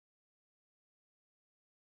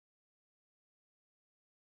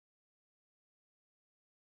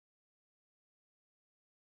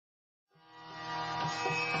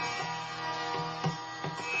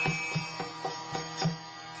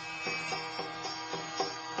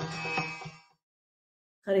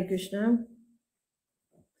Hare Krishna.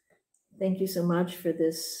 Thank you so much for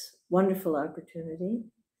this wonderful opportunity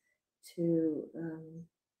to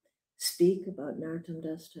speak about Narottama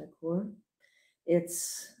Das Thakur.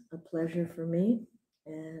 It's a pleasure for me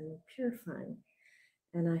and purifying,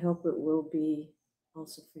 and I hope it will be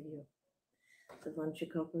also for you.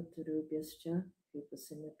 Savanchikapaturubhyascha,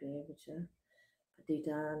 Vipasimabhyevacha,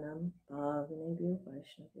 Patitanam Bhavanebhyo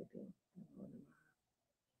Vaishnavebhyo.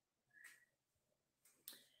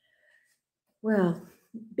 Well,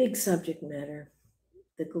 big subject matter.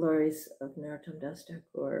 The glories of Narottama Das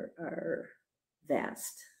Thakur are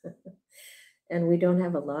vast, and we don't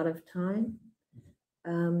have a lot of time.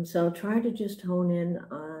 So I'll try to just hone in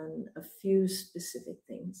on a few specific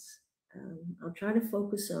things. I'll try to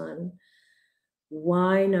focus on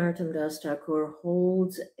why Narottama Das Thakur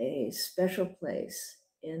holds a special place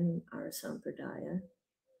in our Sampradaya,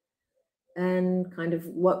 and kind of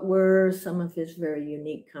what were some of his very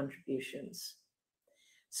unique contributions.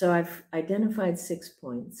 So I've identified 6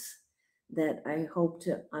 points that I hope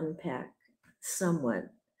to unpack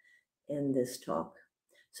somewhat in this talk.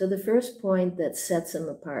 So the first point that sets him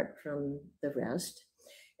apart from the rest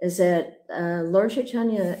is that Lord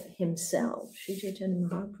Chaitanya himself, Sri Chaitanya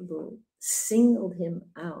Mahaprabhu, singled him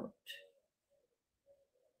out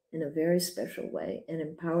in a very special way and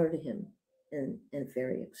empowered him in a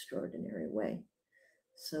very extraordinary way.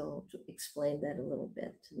 So to explain that a little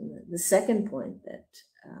bit. And the second point that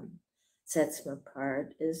sets him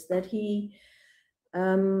apart is that he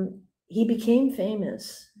became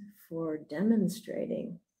famous for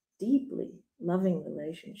demonstrating deeply loving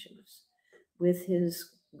relationships with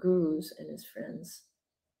his gurus and his friends.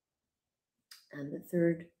 And the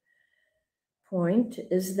third point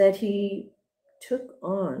is that he took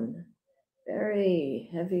on very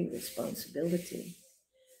heavy responsibility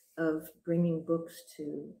of bringing books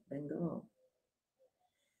to Bengal.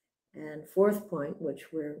 And fourth point,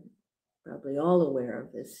 which we're probably all aware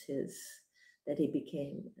of, is that he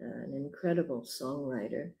became an incredible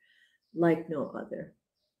songwriter like no other.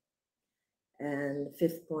 And the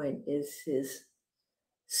fifth point is his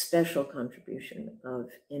special contribution of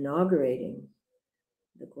inaugurating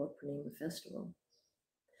the Gaur Purnima festival.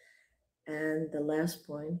 And the last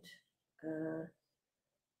point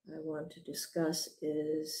I want to discuss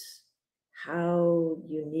is how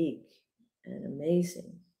unique and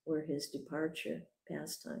amazing were his departure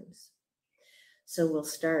pastimes. So we'll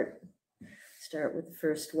start with the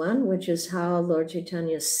first one, which is how Lord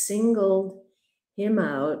Chaitanya singled him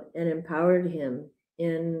out and empowered him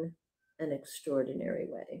in an extraordinary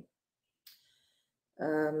way.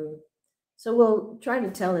 So we'll try to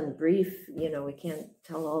tell in brief, we can't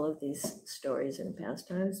tell all of these stories and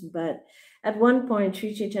pastimes, but at one point,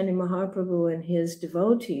 Sri Chaitanya Mahaprabhu and his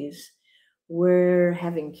devotees were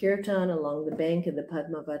having kirtan along the bank of the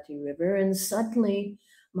Padmavati River, and suddenly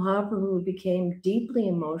Mahaprabhu became deeply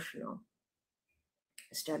emotional,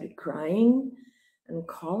 started crying and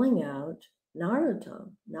calling out,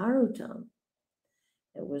 Narottam, Narottam.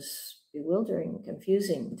 It was bewildering,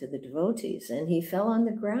 confusing to the devotees, and he fell on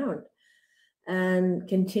the ground and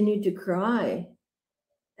continued to cry.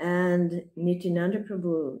 And Nityananda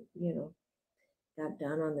Prabhu, got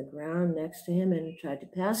down on the ground next to him and tried to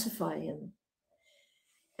pacify him.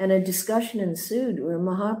 And a discussion ensued where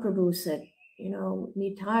Mahaprabhu said,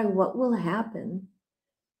 Nitai, what will happen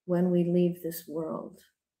when we leave this world?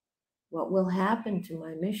 What will happen to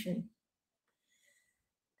my mission?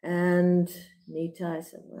 And Nitai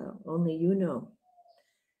said, well, only you know.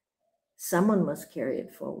 Someone must carry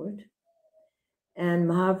it forward. And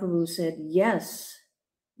Mahaprabhu said, yes,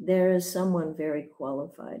 there is someone very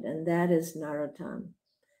qualified, and that is Narottam.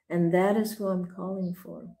 And that is who I'm calling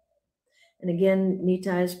for. And again,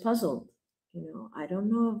 Nitai is puzzled. I don't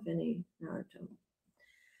know of any Narottam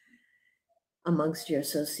amongst your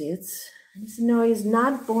associates. He said, no, he's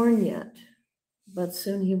not born yet, but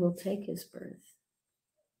soon he will take his birth.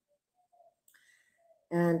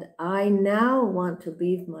 And I now want to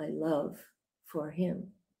leave my love for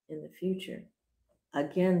him in the future.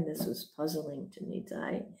 Again, this was puzzling to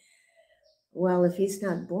Nitai. Well, if he's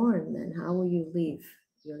not born, then how will you leave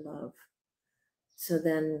your love? So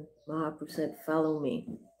then Mahaprabhu said, follow me.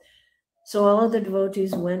 So all of the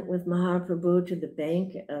devotees went with Mahaprabhu to the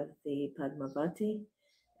bank of the Padmavati,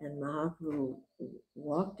 and Mahaprabhu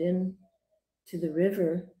walked in to the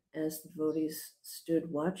river as the devotees stood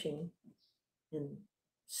watching and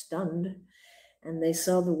stunned. And they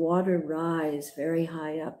saw the water rise very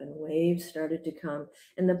high up and waves started to come.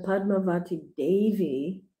 And the Padmavati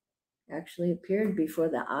Devi actually appeared before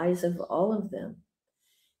the eyes of all of them.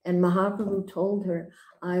 And Mahaprabhu told her,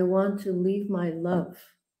 I want to leave my love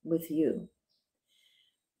with you.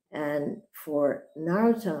 And for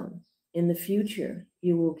Narottam, in the future,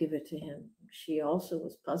 you will give it to him. She also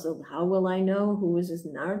was puzzled. How will I know who is this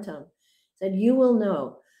Narottam? Said, you will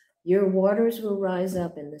know. Your waters will rise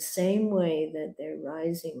up in the same way that they're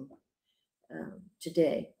rising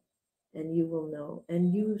today. And you will know.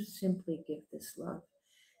 And you simply give this love.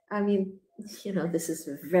 I mean, you know, this is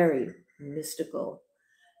very mystical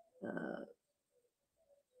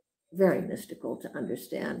to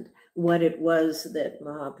understand what it was that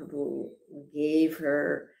Mahaprabhu gave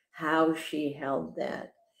her, how she held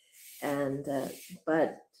that. And,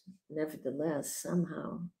 but nevertheless,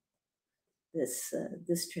 somehow this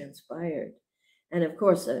transpired. And of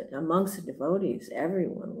course, amongst the devotees,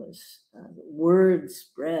 everyone was, word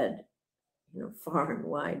spread, you know, far and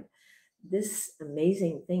wide. This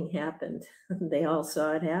amazing thing happened. They all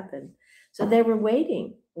saw it happen. So they were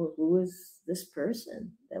waiting. Well, who is this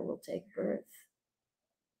person that will take birth?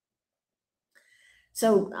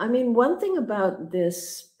 So, I mean, one thing about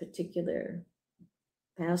this particular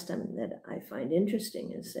pastime that I find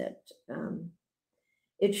interesting is that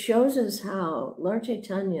it shows us how Lord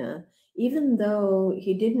Chaitanya, even though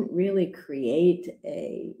he didn't really create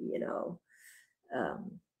a,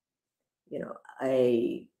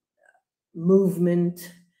 a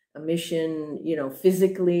movement, a mission,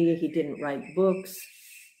 physically, he didn't write books,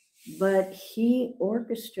 but he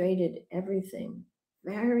orchestrated everything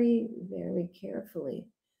very, very carefully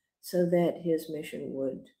so that his mission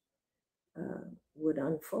would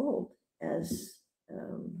unfold as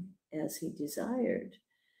he desired.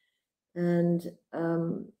 And,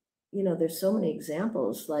 there's so many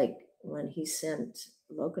examples, like when he sent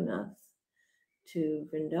Lokanatha to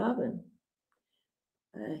Vrindavan.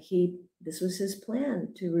 This was his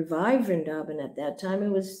plan, to revive Vrindavan. At that time,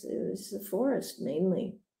 it was the forest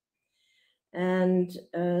mainly. And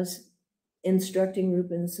instructing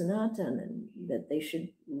Rupa and Sanatan, and that they should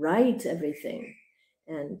write everything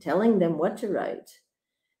and telling them what to write.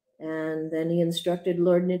 And then he instructed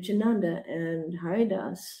Lord Nityananda and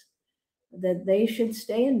Haridas that they should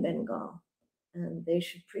stay in Bengal and they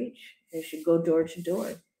should preach. They should go door to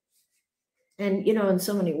door. And, in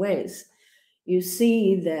so many ways, you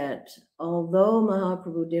see that although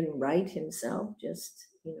Mahaprabhu didn't write himself, just,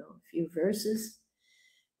 a few verses,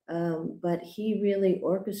 but he really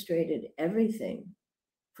orchestrated everything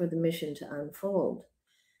for the mission to unfold.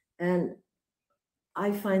 And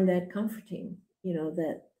I find that comforting,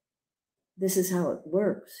 that this is how it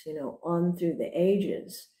works, on through the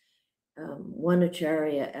ages. One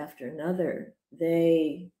acharya after another,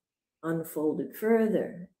 they unfolded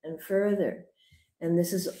further and further. And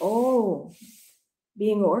this is all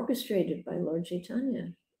being orchestrated by Lord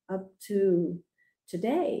Chaitanya up to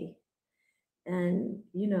today. And,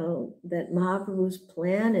 that Mahaprabhu's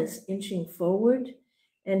plan is inching forward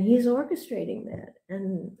and he's orchestrating that.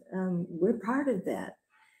 And we're part of that.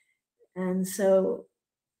 And so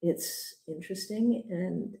it's interesting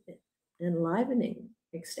and enlivening,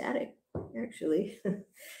 ecstatic, actually.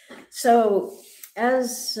 So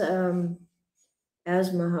as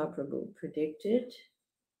Mahaprabhu predicted,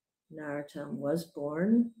 Narottam was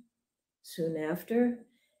born soon after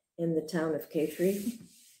in the town of Khetri.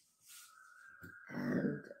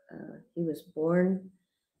 And he was born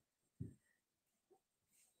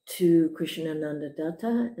to Krishnananda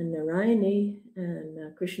Datta and Narayani,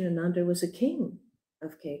 and Krishnananda was a king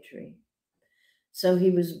of Khetri. So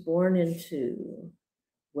he was born into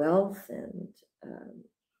wealth, and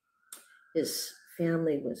his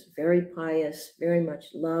family was very pious, very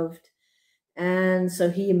much loved. And so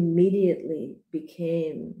he immediately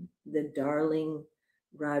became the darling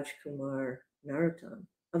Rajkumar Narottam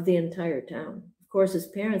of the entire town. Of course, his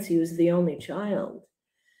parents, he was the only child.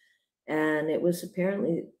 And it was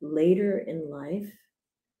apparently later in life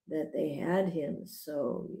that they had him.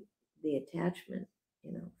 So the attachment,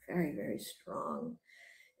 very, very strong.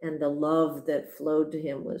 And the love that flowed to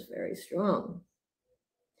him was very strong.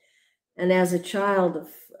 And as a child of,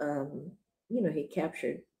 he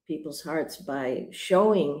captured people's hearts by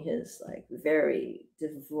showing his very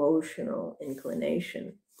devotional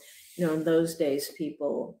inclination. In those days,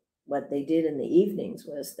 people, what they did in the evenings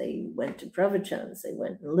was they went to pravachans, they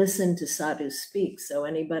went and listened to sadhus speak. So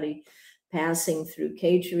anybody passing through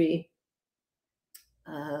Khetri,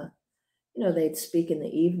 they'd speak in the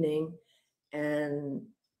evening, and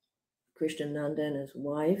Krishnananda and his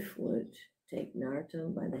wife would take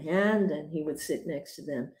Narottam by the hand and he would sit next to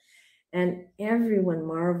them. And everyone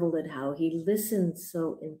marveled at how he listened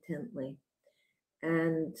so intently.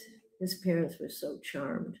 And his parents were so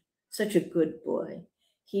charmed. Such a good boy.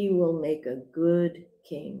 He will make a good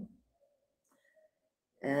king.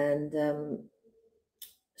 And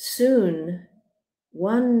soon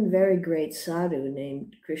one very great sadhu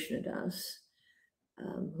named Krishna Das,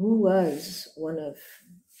 who was one of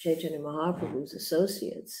Chaitanya Mahaprabhu's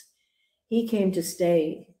associates, he came to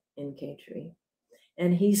stay in Khetri,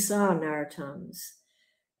 and he saw Narottama's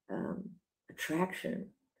attraction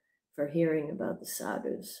for hearing about the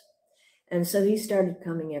sadhus. And so he started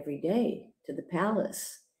coming every day to the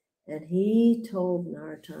palace, and he told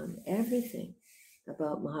Narottama everything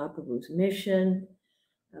about Mahaprabhu's mission,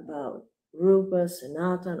 about Rupa,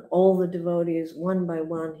 Sanatan, all the devotees, one by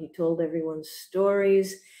one. He told everyone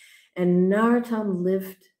stories, and Narottama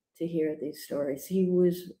lived to hear these stories. He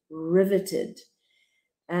was riveted,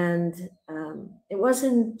 and it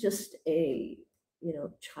wasn't just a it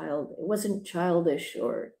wasn't childish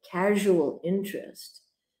or casual interest.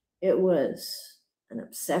 It was an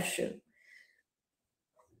obsession,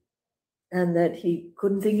 and that he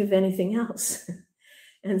couldn't think of anything else.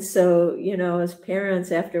 And so, as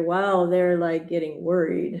parents, after a while, they're like getting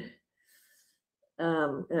worried.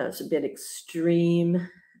 It's a bit extreme.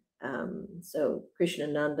 So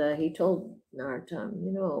Krishnananda, he told Narottama,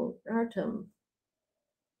 Narottama,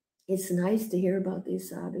 it's nice to hear about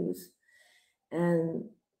these sadhus, and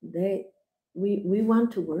we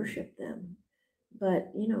want to worship them,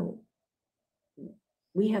 but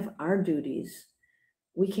we have our duties.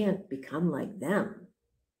 We can't become like them.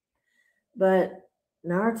 But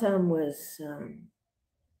Narottama was,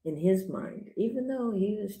 in his mind, even though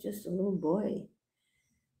he was just a little boy,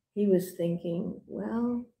 he was thinking,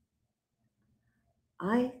 well,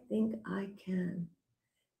 I think I can,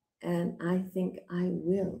 and I think I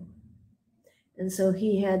will. And so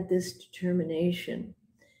he had this determination,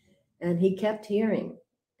 and he kept hearing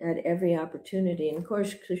at every opportunity. And of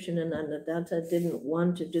course, Krishnananda Datta didn't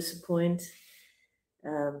want to disappoint.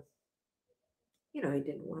 He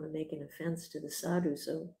didn't want to make an offense to the sadhu,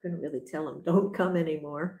 so couldn't really tell him, don't come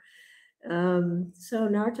anymore. So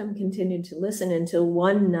Narottama continued to listen until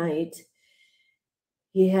one night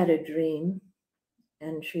he had a dream,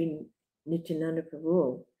 and Sri Nityananda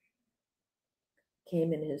Prabhu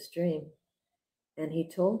came in his dream, and he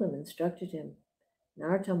told him, instructed him,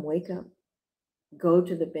 Narottama, wake up, go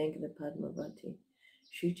to the bank of the Padmavati.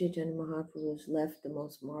 Sri Chaitanya Mahaprabhu has left the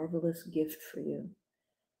most marvelous gift for you.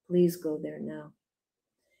 Please go there now.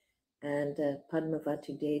 And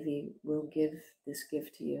Padmavati Devi will give this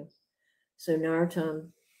gift to you. So Narottama,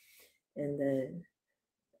 in the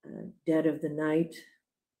dead of the night,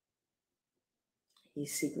 he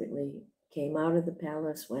secretly came out of the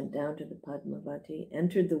palace, went down to the Padmavati,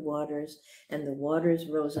 entered the waters, and the waters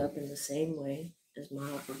rose up in the same way as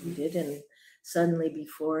Mahaprabhu did. And suddenly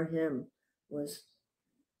before him was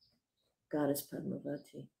Goddess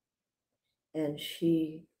Padmavati. And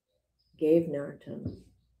she gave Narottama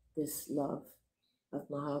this love of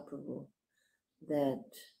Mahaprabhu that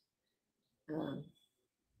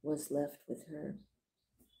was left with her.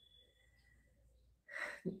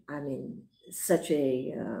 I mean, such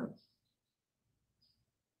a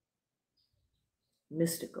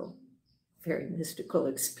very mystical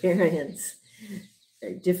experience.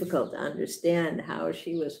 Very difficult to understand how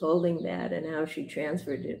she was holding that and how she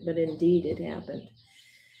transferred it, but indeed it happened.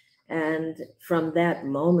 And from that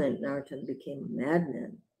moment, Narottama became a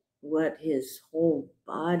madman. What his whole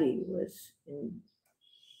body was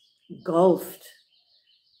engulfed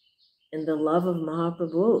in the love of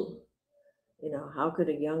Mahaprabhu. How could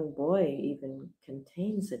a young boy even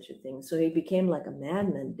contain such a thing? So he became like a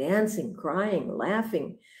madman, dancing, crying,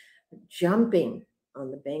 laughing, jumping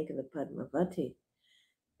on the bank of the Padmavati.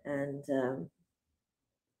 And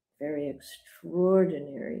very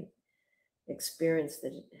extraordinary experience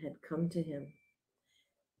that had come to him.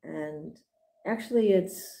 And actually,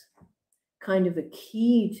 it's kind of a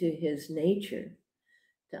key to his nature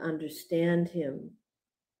to understand him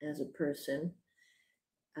as a person.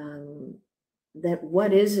 That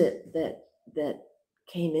what is it that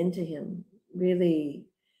came into him? Really,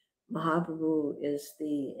 Mahaprabhu is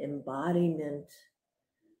the embodiment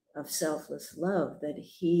of selfless love, that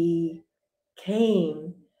he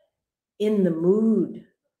came in the mood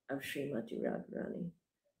of Srimati Radharani.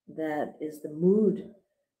 That is the mood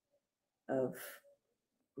of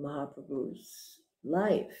Mahaprabhu's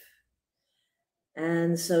life.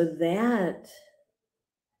 And so that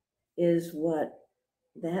is what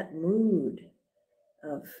that mood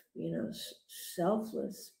of,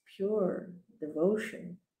 selfless, pure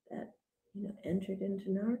devotion that, entered into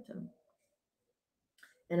Narottama.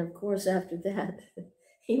 And of course, after that,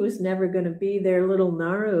 he was never going to be their little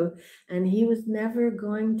Naru, and he was never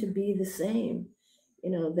going to be the same.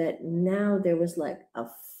 That now there was like a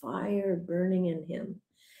fire burning in him.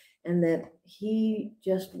 and that he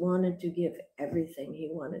just wanted to give everything. He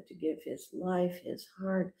wanted to give his life, his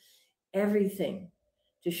heart, everything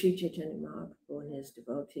to Sri Chaitanya Mahaprabhu and his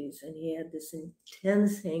devotees. And he had this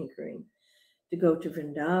intense hankering to go to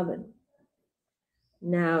Vrindavan.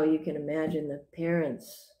 Now you can imagine the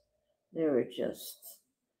parents, they were just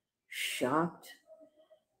shocked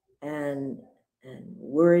and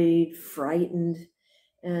worried, frightened,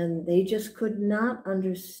 and they just could not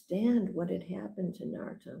understand what had happened to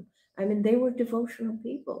Narottam. I mean, they were devotional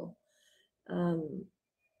people,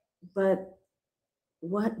 but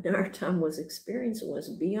what Narottam was experiencing was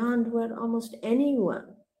beyond what almost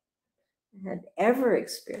anyone had ever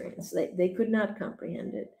experienced. They could not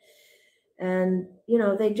comprehend it. And, you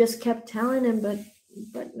know, they just kept telling him, but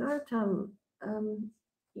Narottam,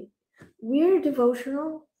 we're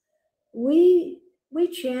devotional. We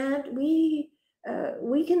chant, you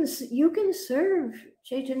can serve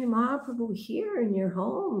Chaitanya Mahaprabhu here in your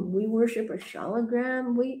home. We worship a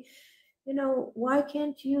shalagram. You know, why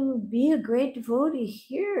can't you be a great devotee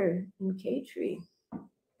here in Khetri?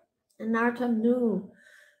 And Narottam knew,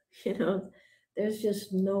 you know, there's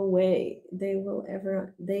just no way they will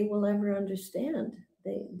ever understand.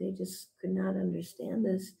 They just could not understand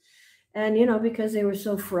this. And, you know, because they were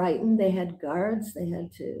so frightened, they had guards. They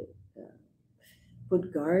had to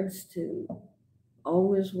put guards to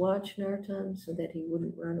always watch Narottam so that he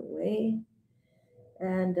wouldn't run away.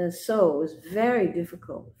 And so it was very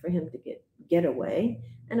difficult for him to get away.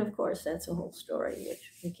 And of course, that's a whole story,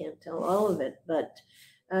 which we can't tell all of it. But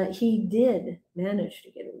he did manage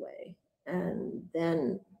to get away. And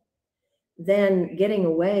then getting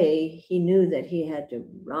away, he knew that he had to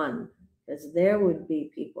run, because there would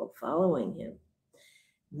be people following him,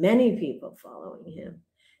 many people following him.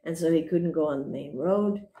 And so he couldn't go on the main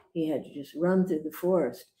road. He had to just run through the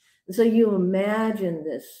forest. And so you imagine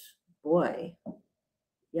this boy,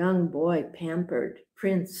 young boy, pampered,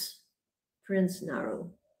 Prince Naru,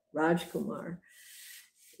 Rajkumar,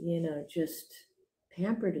 you know, just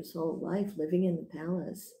pampered his whole life, living in the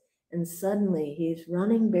palace. And suddenly he's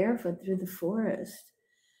running barefoot through the forest.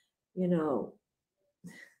 You know,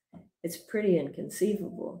 it's pretty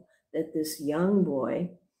inconceivable that this young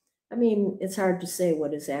boy, I mean, it's hard to say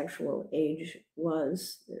what his actual age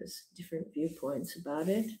was. There's different viewpoints about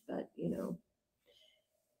it, but, you know,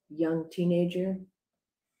 young teenager,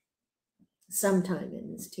 sometime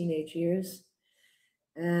in his teenage years.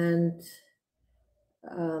 And,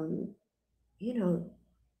 you know,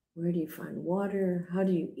 where do you find water? How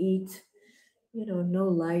do you eat? You know, no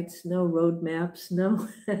lights, no road maps, no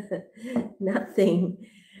nothing.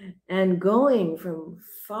 And going from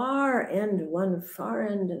one far end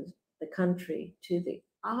of the country to the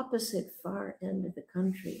opposite far end of the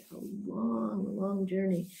country, a long, long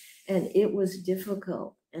journey. And it was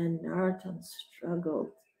difficult, and Narottam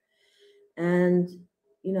struggled. And,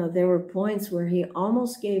 you know, there were points where he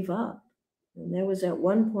almost gave up. And there was at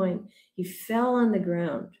one point, he fell on the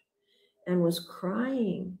ground and was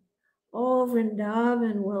crying, "Oh,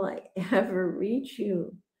 Vrindavan, will I ever reach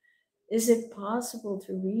you? Is it possible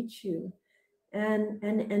to reach you?"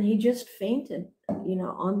 And he just fainted, you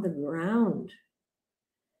know, on the ground.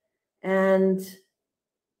 And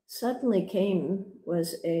suddenly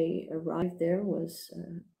arrived there was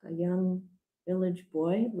a young village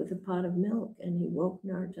boy with a pot of milk, and he woke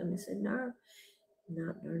Narottam. He said, not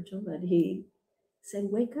Narottam, but he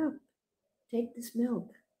said, "Wake up, take this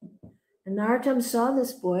milk." And Narottam saw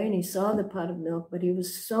this boy, and he saw the pot of milk, but he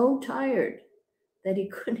was so tired that he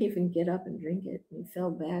couldn't even get up and drink it. And he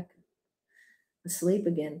fell back asleep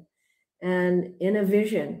again. And in a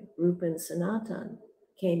vision, Rupa and Sanatan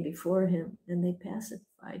came before him, and they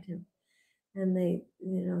pacified him. And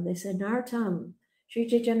they said, "Narottam, Sri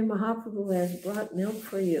Chaitanya Mahaprabhu has brought milk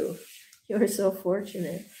for you. You're so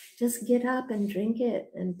fortunate. Just get up and drink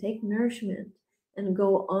it and take nourishment and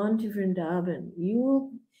go on to Vrindavan.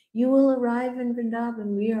 You will arrive in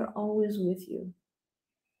Vrindavan. We are always with you."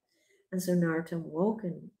 And so Narottam woke,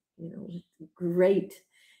 and, you know, with great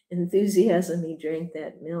enthusiasm, he drank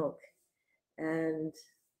that milk and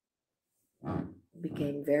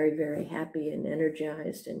became very, very happy and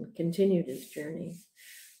energized, and continued his journey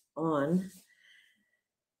on.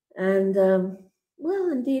 And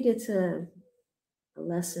well, indeed, it's a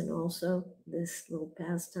lesson also, this little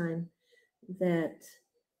pastime, that,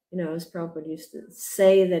 you know, as Prabhupada used to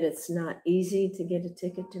say, that it's not easy to get a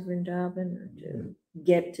ticket to Vrindavan or to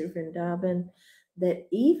get to Vrindavan, that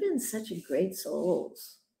even such great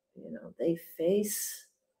souls, you know, they face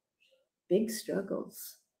big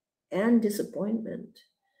struggles and disappointment,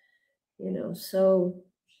 you know. So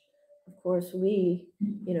of course, we,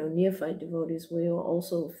 neophyte devotees, we will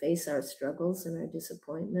also face our struggles and our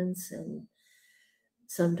disappointments. And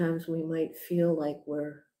sometimes we might feel like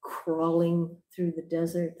we're crawling through the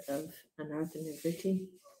desert of anartha nivritti.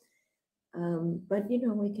 But,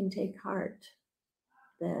 we can take heart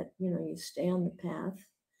that, you stay on the path.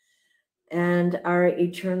 And our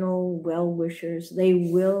eternal well-wishers, they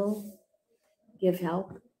will give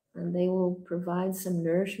help and they will provide some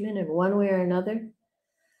nourishment in one way or another.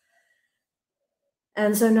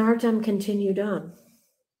 And so Narottam continued on.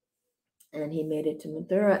 And he made it to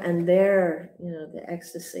Mathura. And there, the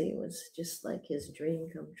ecstasy was just like his dream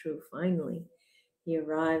come true. Finally, he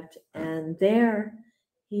arrived. And there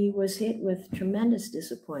he was hit with tremendous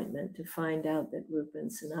disappointment to find out that Rupa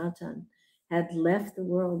and Sanatan had left the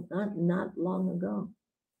world not long ago.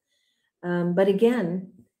 But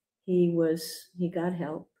again, he got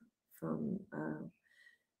help from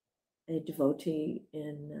a devotee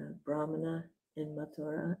in Brahmana in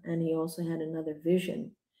Mathura, and he also had another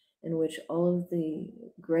vision in which all of the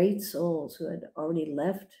great souls who had already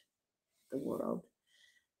left the world,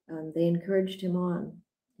 they encouraged him on,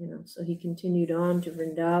 so he continued on to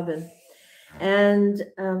Vrindavan. And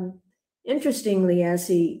interestingly, as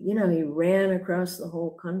he ran across the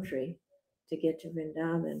whole country to get to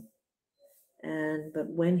Vrindavan. But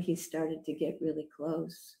when he started to get really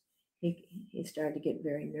close, he started to get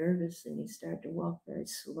very nervous and he started to walk very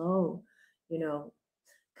slow,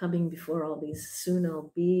 coming before all these soon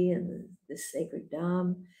I'll be and this sacred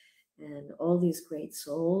dham and all these great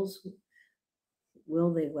souls.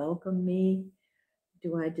 Will they welcome me?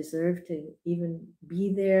 Do I deserve to even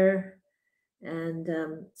be there? And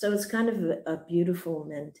so it's kind of a beautiful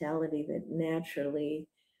mentality that naturally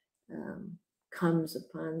comes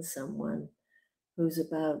upon someone who's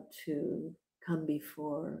about to come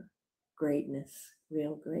before greatness,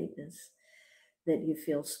 real greatness, that you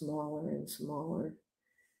feel smaller and smaller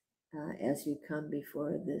as you come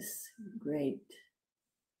before this great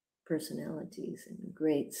personalities and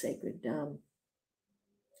great sacred dham.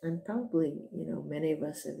 And probably, many of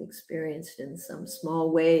us have experienced in some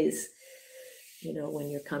small ways, when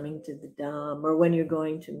you're coming to the dham or when you're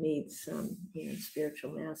going to meet some,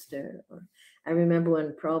 spiritual master. Or I remember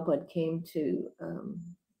when Prabhupada came to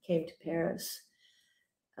Paris,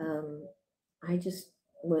 I just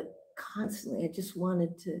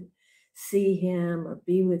wanted to see him or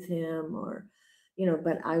be with him or,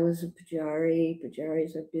 but I was a pujari.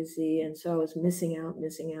 Pujaris are busy. And so I was missing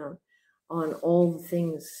out on all the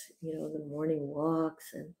things, the morning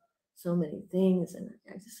walks and so many things. And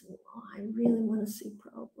I just said, I really want to see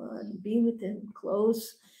Prabhupada and be with him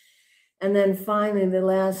close. And then finally, the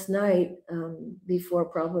last night,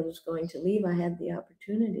 before Prabhupada was going to leave, I had the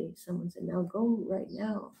opportunity. Someone said, now go right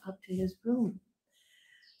now up to his room.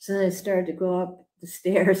 So then I started to go up the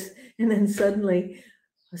stairs, and then suddenly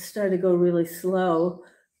I started to go really slow.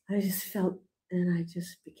 I just felt, and I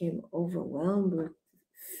just became overwhelmed with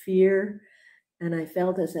fear. And I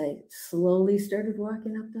felt as I slowly started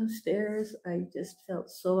walking up those stairs, I just felt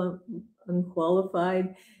so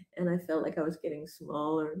unqualified. And I felt like I was getting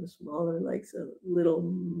smaller and smaller, like a little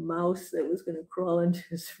mouse that was going to crawl into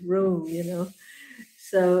his room,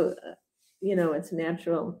 So, it's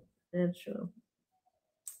natural.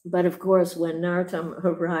 But of course, when Narottama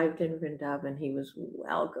arrived in Vrindavan, he was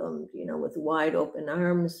welcomed, with wide open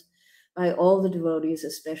arms by all the devotees,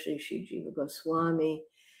 especially Shri Jiva Goswami.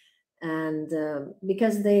 And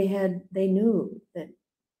because they knew that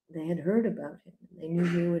they had heard about him, they knew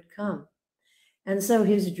he would come. And so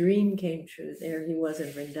his dream came true. There he was in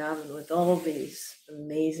Vrindavan with all these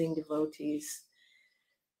amazing devotees.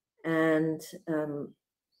 And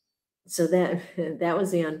so that was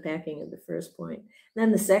the unpacking of the first point.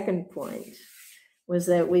 Then the second point was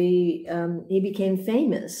that he became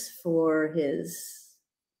famous for his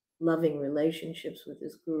loving relationships with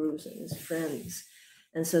his gurus and his friends.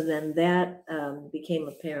 And so then that became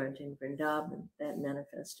apparent in Vrindavan. That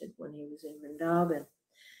manifested when he was in Vrindavan.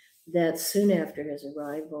 That soon after his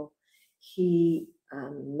arrival, he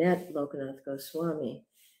met Lokanatha Goswami.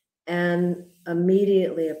 And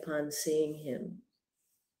immediately upon seeing him,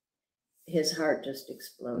 his heart just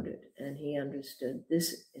exploded. And he understood,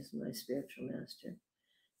 this is my spiritual master.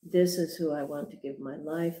 This is who I want to give my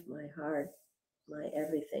life, my heart, my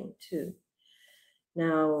everything to.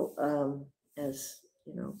 Now, as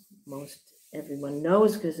most everyone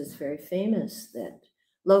knows, because it's very famous, that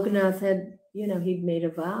Lokanath had, he'd made a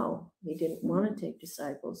vow. He didn't want to take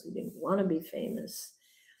disciples. He didn't want to be famous.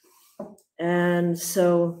 And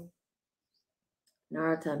so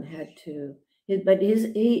Narottam had to, but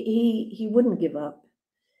he wouldn't give up.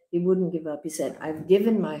 He wouldn't give up. He said, I've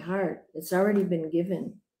given my heart. It's already been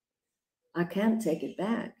given. I can't take it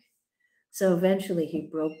back. So eventually he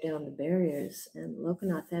broke down the barriers, and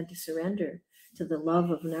Lokanath had to surrender to the love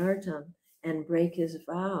of Narottam and break his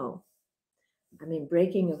vow. I mean,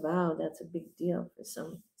 breaking a vow, that's a big deal for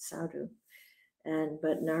some sadhu.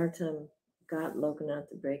 But Narottam got Lokanath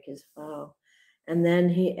to break his vow. And then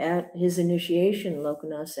at his initiation,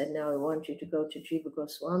 Lokanath said, now I want you to go to Jiva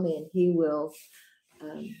Goswami, and he will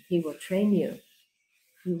train you.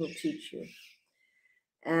 He will teach you.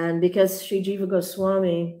 And because Shri Jiva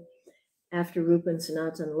Goswami, after Rupa and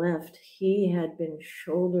Sanatan left, he had been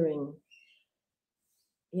shouldering,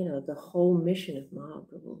 the whole mission of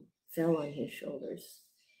Mahaprabhu fell on his shoulders.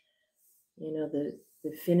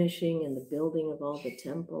 The finishing and the building of all the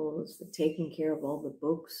temples, the taking care of all the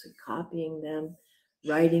books, copying them,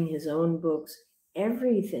 writing his own books,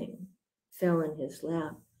 everything fell in his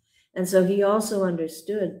lap. And so he also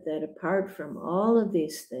understood that apart from all of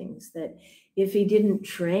these things, that if he didn't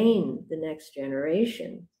train the next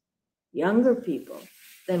generation, younger people,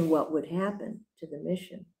 then what would happen to the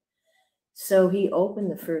mission? So he opened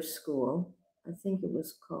the first school. I think it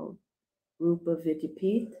was called Rupa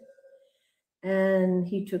Vidyapith. And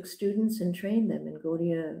he took students and trained them in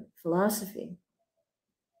Gaudiya philosophy.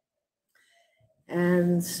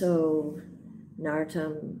 And so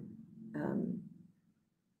Narottam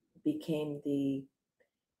became the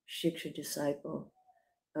siksha disciple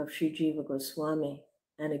of Shri Jiva Goswami.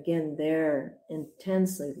 And again, their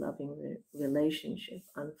intensely loving relationship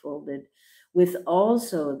unfolded with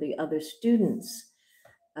also the other students.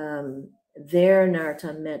 There,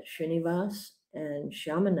 Narottam met Srinivas and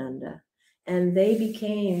Shyamananda, and they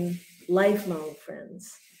became lifelong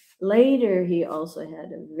friends. Later, he also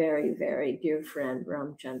had a very, very dear friend,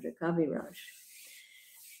 Ramchandra Kaviraj.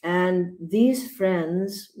 And these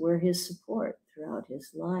friends were his support throughout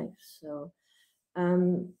his life. So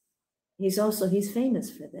he's famous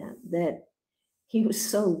for that he was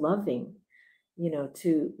so loving,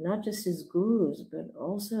 to not just his gurus, but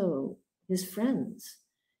also his friends.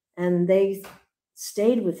 And they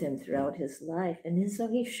stayed with him throughout his life. And so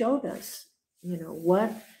he showed us,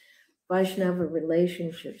 what Vaishnava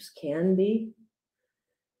relationships can be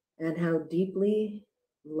and how deeply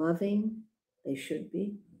loving they should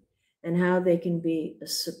be and how they can be a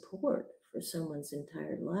support for someone's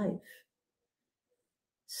entire life.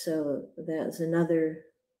 So that's another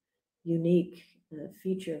unique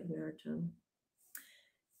feature of Narottam.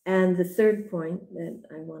 And the third point that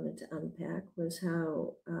I wanted to unpack was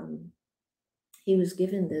how he was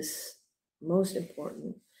given this most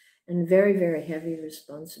important and very, very heavy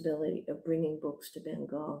responsibility of bringing books to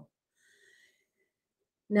Bengal.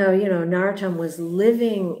 Now, Narottam was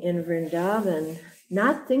living in Vrindavan,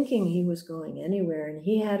 not thinking he was going anywhere, and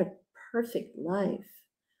he had a perfect life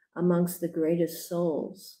amongst the greatest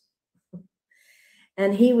souls.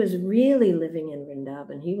 And he was really living in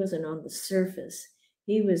Vrindavan. He wasn't on the surface.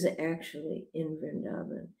 He was actually in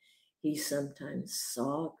Vrindavan. He sometimes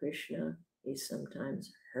saw Krishna. He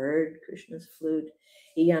sometimes heard Krishna's flute.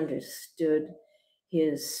 He understood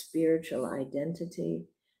his spiritual identity.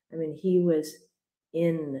 I mean, he was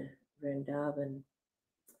in Vrindavan,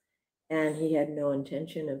 and he had no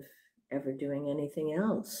intention of ever doing anything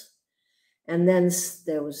else. And then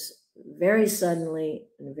there was very suddenly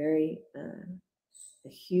and very a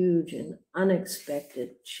huge and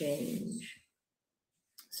unexpected change.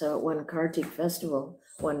 So at one Kartik festival,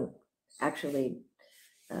 it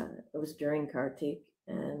was during Kartik,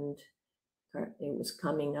 and it was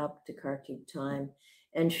coming up to Kartik time,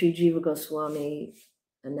 and Shri Jiva Goswami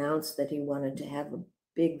announced that he wanted to have a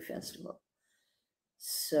big festival.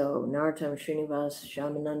 So Narottam, Srinivas,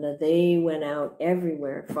 Shyamananda, they went out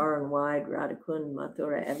everywhere, far and wide, Radhakund,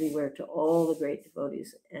 Mathura, everywhere, to all the great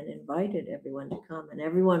devotees and invited everyone to come. And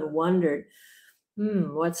everyone wondered,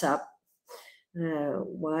 what's up?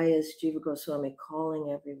 Why is Jiva Goswami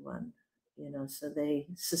calling everyone? So they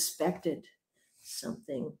suspected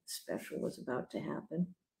something special was about to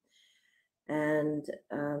happen. And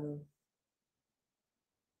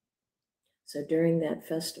so during that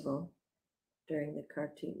festival, during the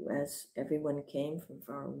Kartik, as everyone came from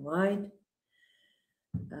far and wide,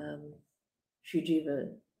 Shri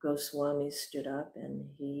Jiva Goswami stood up and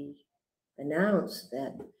he announced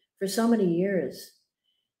that for so many years,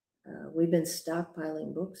 we've been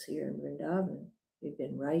stockpiling books here in Vrindavan. We've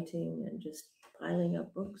been writing and just piling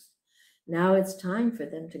up books. Now it's time for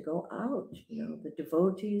them to go out. The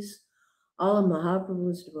devotees, all of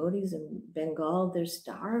Mahaprabhu's devotees in Bengal, they're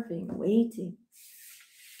starving, waiting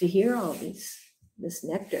to hear all this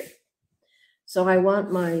nectar. So I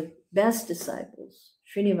want my best disciples,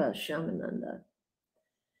 Srinivas, Shyamananda,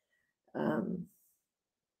 and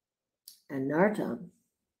Narottam,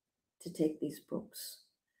 to take these books.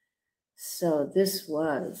 So this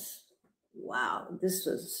was, wow, this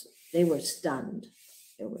was, they were stunned.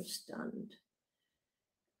 They were stunned.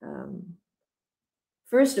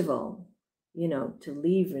 First of all, you know, to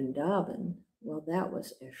leave Vrindavan, well, that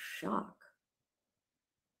was a shock.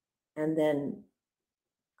 And then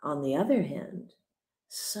on the other hand,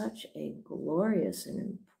 such a glorious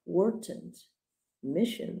and important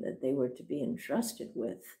mission that they were to be entrusted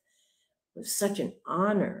with was such an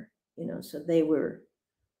honor, you know, so they were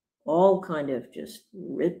all kind of just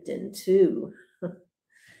ripped in two.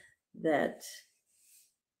 That,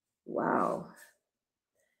 wow.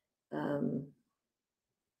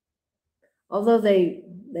 Although they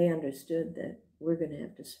understood that we're going to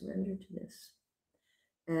have to surrender to this.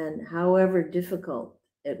 And however difficult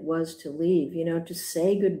it was to leave, you know, to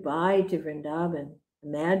say goodbye to Vrindavan,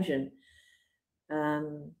 imagine,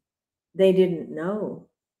 they didn't know,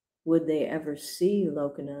 would they ever see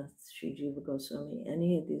Lokanath, Shri Jiva Goswami,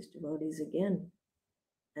 any of these devotees again?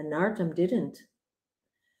 And Narottam didn't.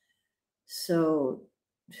 So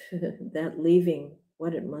that leaving,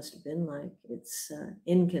 what it must have been like, it's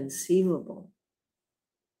inconceivable,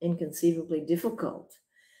 inconceivably difficult.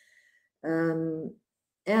 And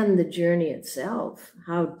the journey itself,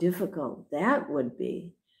 how difficult that would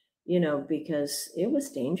be, you know, because it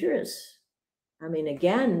was dangerous. I mean,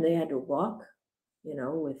 again, they had to walk, you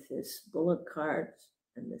know, with this bullock cart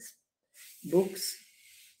and this books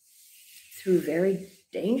through very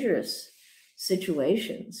dangerous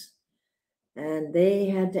situations. And they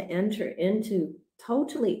had to enter into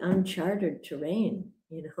totally uncharted terrain,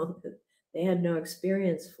 you know, that they had no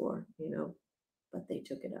experience for, you know, but they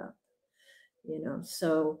took it up, you know.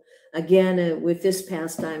 So again, with this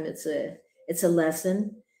pastime, it's a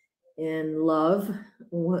lesson in love.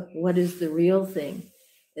 What is the real thing?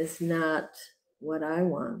 It's not what I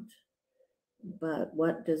want, but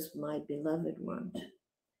what does my beloved want?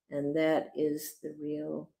 And that is the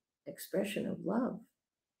real expression of love.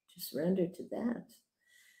 To surrender to that.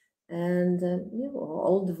 And you know,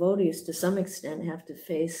 all devotees to some extent have to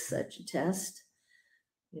face such a test.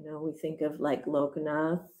 You know, we think of like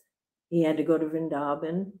Lokanath. He had to go to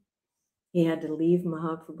Vrindavan. He had to leave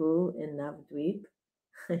Mahaprabhu in Navadvip.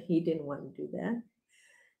 He didn't want to do that.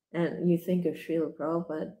 And you think of Srila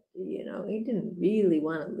Prabhupada, you know, he didn't really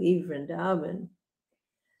want to leave Vrindavan.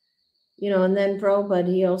 You know, and then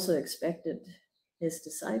Prabhupada, he also expected his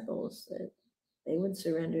disciples that they would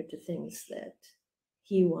surrender to things that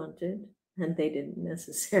he wanted and they didn't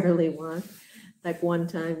necessarily want. Like one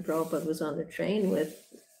time, Prabhupada was on the train with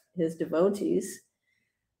his devotees,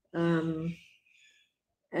 and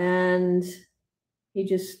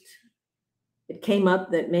it came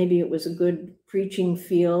up that maybe it was a good preaching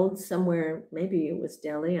field somewhere, maybe it was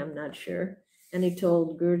Delhi, I'm not sure. And he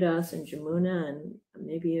told Gurudas and Jamuna and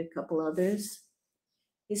maybe a couple others,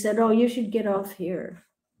 he said, oh, you should get off here.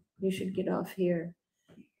 You should get off here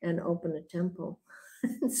and open a temple.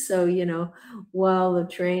 So, you know, while the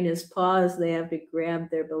train is paused, they have to grab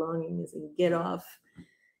their belongings and get off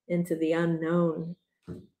into the unknown.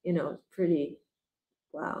 You know, pretty,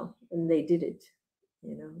 wow. And they did it,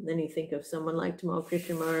 you know. And then you think of someone like Tamal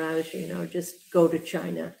Krishna Maharaj, you know, just go to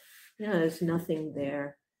China. You know, there's nothing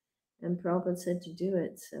there. And Prabhupada said to do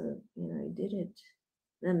it. So, you know, he did it.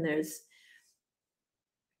 Then there's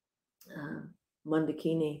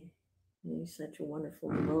Mandakini. He's such a wonderful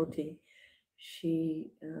devotee.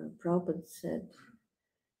 Prabhupada said,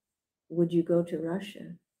 would you go to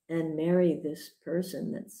Russia and marry this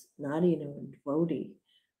person that's not even a devotee?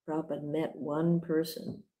 Prabhupada met one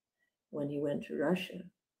person when he went to Russia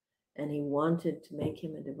and he wanted to make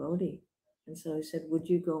him a devotee. And so he said, would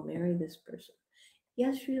you go marry this person?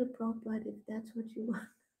 Yes, Srila Prabhupada, if that's what you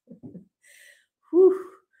want. Whew.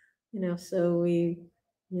 You know, so we,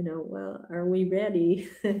 you know, well, are we ready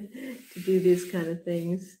to do these kind of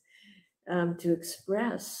things, to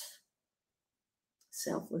express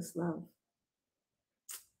selfless love?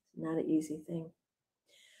 Not an easy thing.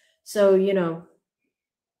 So, you know,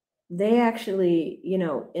 they actually, you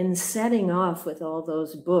know, in setting off with all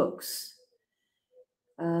those books,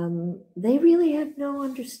 they really had no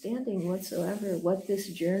understanding whatsoever what this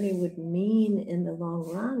journey would mean in the long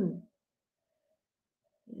run.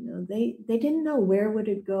 You know, they didn't know where would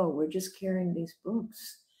it go. We're just carrying these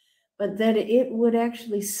books, but that it would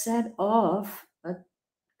actually set off a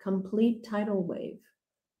complete tidal wave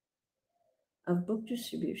of book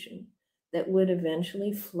distribution that would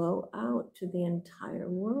eventually flow out to the entire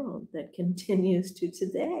world, that continues to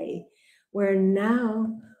today, where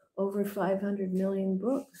now over 500 million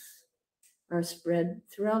books are spread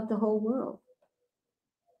throughout the whole world.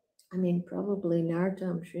 I mean, probably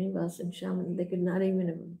Narottam, Srinivas, and Shaman, they could not even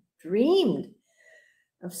have dreamed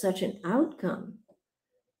of such an outcome,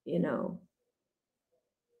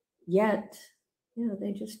 yet,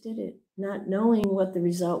 they just did it, not knowing what the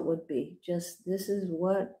result would be. Just, this is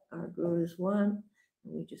what our gurus want,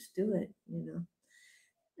 and we just do it,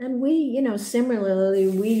 And we, similarly,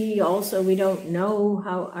 we don't know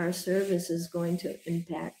how our service is going to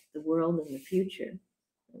impact the world in the future.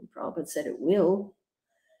 And Prabhupada said it will.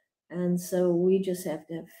 And so we just have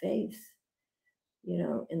to have faith,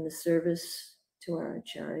 in the service to our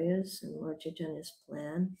acharyas and Lord Chaitanya's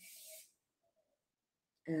plan.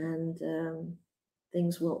 And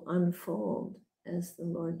things will unfold as the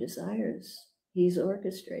Lord desires. He's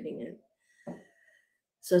orchestrating it.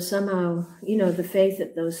 So somehow, the faith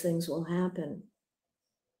that those things will happen.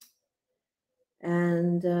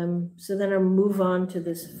 And so then I'll move on to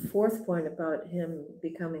this fourth point about him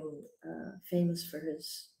becoming famous for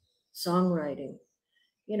his songwriting,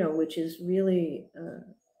 which is really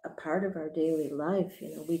a part of our daily life.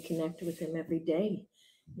 We connect with him every day,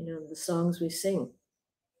 the songs we sing.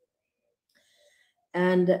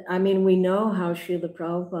 And I mean, we know how Srila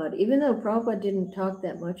Prabhupada, even though Prabhupada didn't talk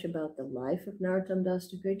that much about the life of Narottama Das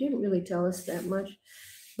Thakur, he didn't really tell us that much,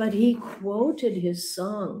 but he quoted his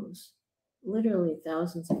songs literally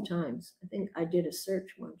thousands of times. I think I did a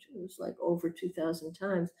search once, it was like over 2,000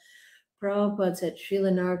 times. Prabhupada said,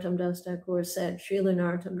 Srila Narottama Das Thakur said, Srila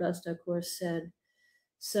Narottama Das Thakur said.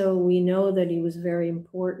 So we know that he was very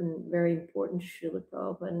important to Srila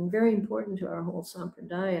Prabhupada, and very important to our whole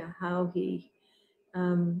sampradaya, how he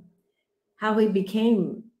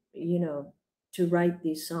became, to write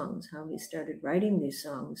these songs, how he started writing these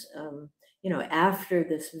songs, after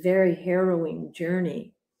this very harrowing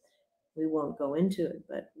journey. We won't go into it,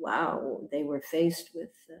 but wow, they were faced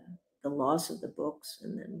with the loss of the books,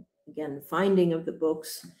 and then again, finding of the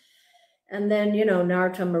books. And then,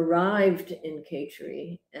 Narottama arrived in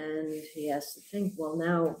Khetri, and he has to think, well,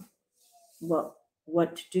 now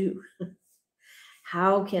what to do?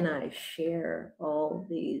 How can I share all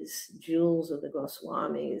these jewels of the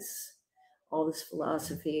Goswamis, all this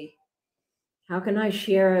philosophy? How can I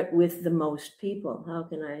share it with the most people? How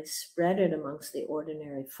can I spread it amongst the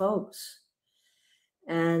ordinary folks?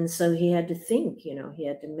 And so he had to think, he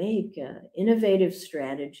had to make an innovative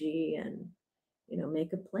strategy and,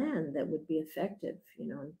 make a plan that would be effective,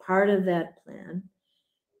 and part of that plan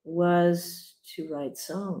was to write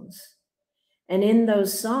songs. And in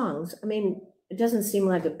those songs, I mean, it doesn't seem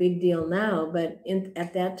like a big deal now, but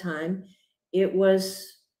at that time, it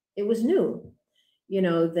was new,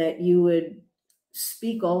 that you would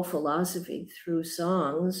speak all philosophy through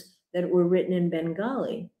songs that were written in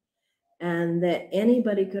Bengali and that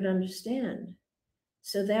anybody could understand.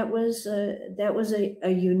 So that was a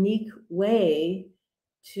unique way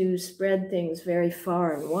to spread things very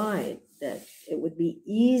far and wide, that it would be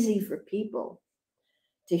easy for people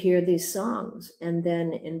to hear these songs and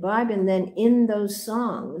then imbibe. And then in those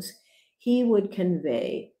songs, he would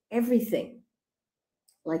convey everything,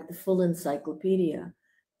 like the full encyclopedia,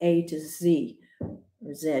 A to Z,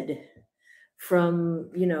 or Z, from,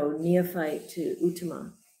 neophyte to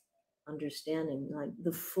Uttama understanding, like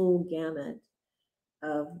the full gamut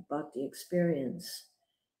of bhakti experience.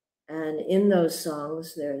 And in those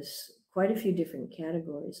songs, there's quite a few different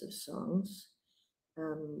categories of songs.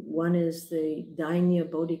 One is the Dainya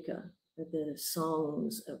Bodhika, the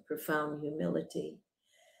songs of profound humility,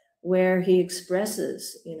 where he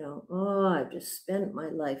expresses, I've just spent my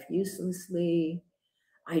life uselessly.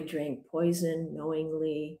 I drank poison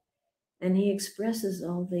knowingly. And he expresses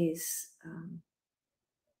all these,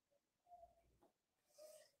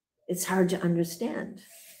 it's hard to understand.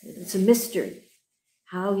 It's a mystery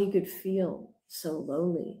how he could feel so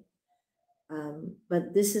lowly.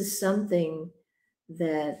 But this is something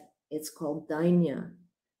that it's called dainya.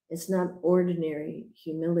 It's not ordinary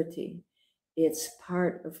humility. It's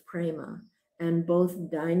part of prema. And both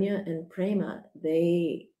dainya and prema,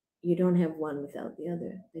 you don't have one without the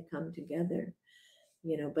other. They come together,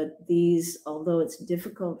 but these, although it's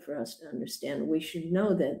difficult for us to understand, we should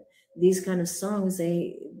know that these kind of songs,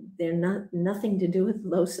 they're nothing to do with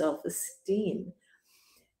low self-esteem.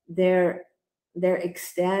 They're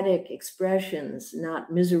ecstatic expressions,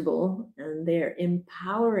 not miserable, and they're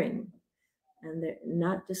empowering, and they're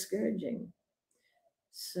not discouraging.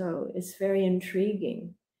 So it's very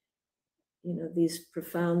intriguing, these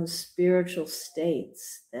profound spiritual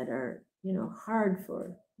states that are, hard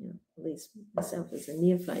for, at least myself as a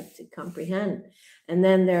neophyte to comprehend. And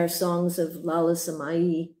then there are songs of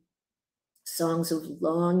lalasamai, songs of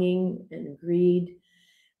longing and greed,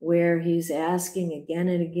 where he's asking again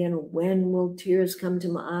and again, when will tears come to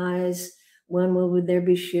my eyes? When will there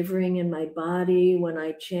be shivering in my body when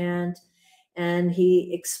I chant? And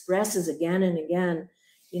he expresses again and again,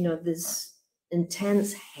 this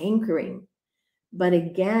intense hankering. But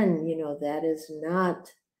again, that is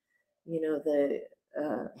not, the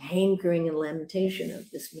hankering and lamentation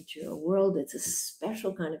of this material world. It's a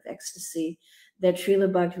special kind of ecstasy that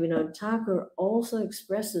Srila Bhaktivinoda Thakur also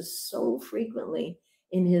expresses so frequently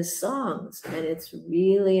in his songs. And it's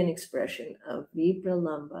really an expression of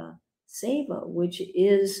Vipralamba Seva, which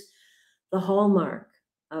is the hallmark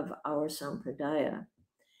of our Sampradaya.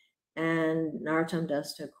 And Narottama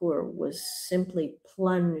Das Thakur was simply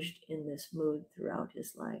plunged in this mood throughout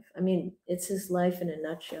his life. I mean, it's his life in a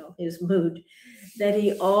nutshell, his mood, that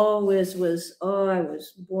he always was, I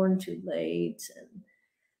was born too late.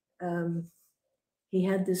 And he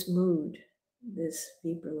had this mood, this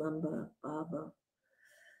Vipralamba Bhava.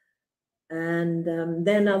 And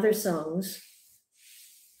then other songs,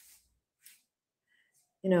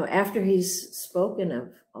 after he's spoken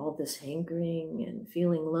of all this hankering and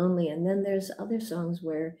feeling lonely, and then there's other songs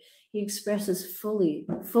where he expresses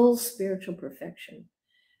full spiritual perfection,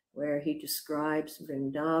 where he describes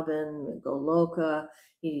Vrindavan, Goloka,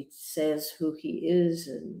 he says who he is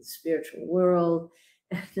in the spiritual world,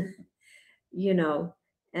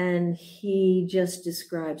 and he just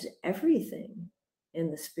describes everything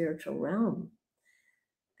in the spiritual realm.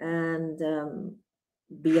 And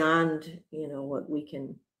beyond, what we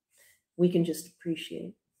can just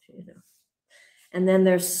appreciate, And then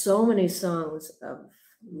there's so many songs of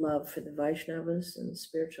love for the Vaishnavas and the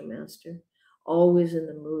spiritual master, always in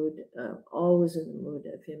the mood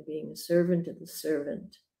of him being a servant of the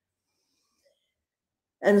servant.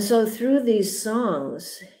 And so through these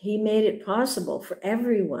songs, he made it possible for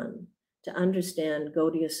everyone to understand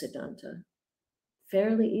Gaudiya Siddhanta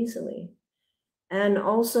fairly easily. And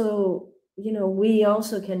also, we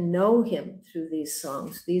also can know him through these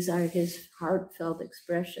songs. These are his heartfelt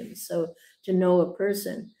expressions. So to know a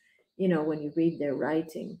person, when you read their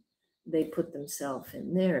writing, they put themselves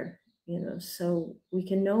in there, so we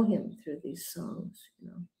can know him through these songs,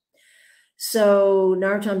 So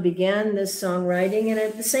Narottama began this songwriting, and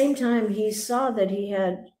at the same time, he saw that he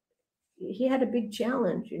had a big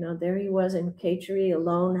challenge. There he was in Kachari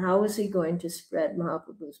alone. How was he going to spread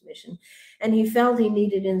Mahaprabhu's mission? And he felt he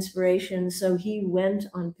needed inspiration, so he went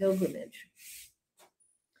on pilgrimage,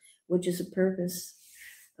 which is a purpose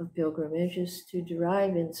of pilgrimage, is to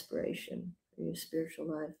derive inspiration for your spiritual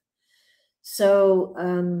life. So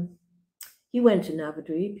he went to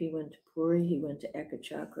Navadvip, he went to Puri, he went to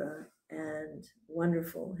Ekachakra, and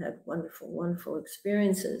had wonderful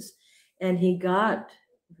experiences. And he got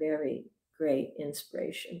very great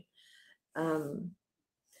inspiration.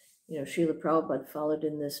 Srila Prabhupada followed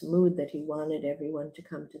in this mood that he wanted everyone to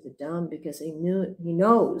come to the Dham, because he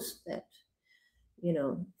knows that,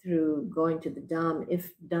 through going to the Dham,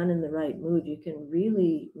 if done in the right mood, you can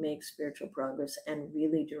really make spiritual progress and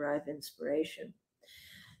really derive inspiration.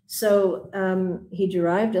 So he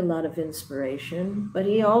derived a lot of inspiration, but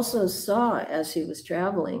he also saw, as he was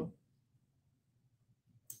traveling,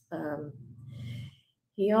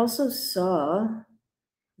 he also saw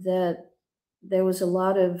that there was a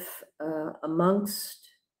lot of, amongst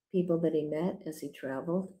people that he met as he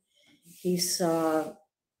traveled, he saw,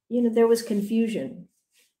 there was confusion.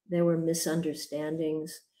 There were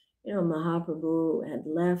misunderstandings. Mahaprabhu had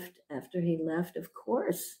left. After he left, of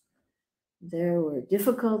course, there were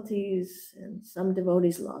difficulties, and some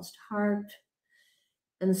devotees lost heart.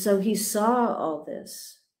 And so he saw all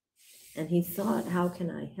this, and he thought, how can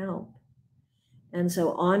I help? And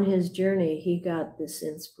so on his journey, he got this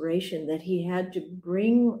inspiration that he had to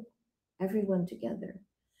bring everyone together.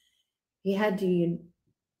 He had to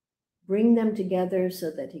bring them together so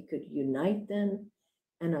that he could unite them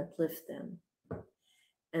and uplift them.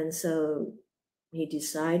 And so he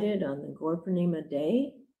decided on the Gaur Purnima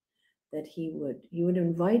day that he would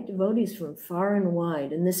invite devotees from far and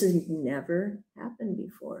wide. And this has never happened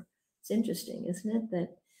before. It's interesting, isn't it?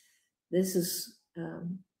 That this is,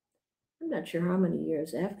 I'm not sure how many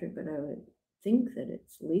years after, but I would think that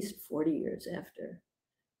it's at least 40 years after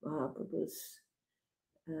Mahaprabhu's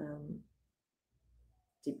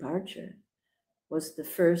departure, was the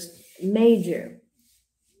first major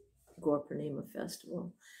Gaur Purnima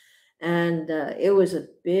festival. And it was a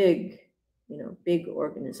big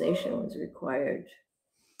organization was required.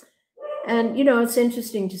 And, it's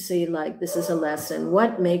interesting to see, like, this is a lesson.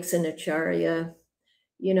 What makes an acharya,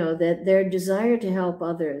 that their desire to help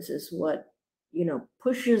others is what,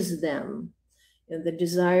 pushes them, the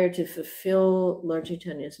desire to fulfill Lord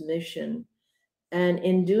Chaitanya's mission. And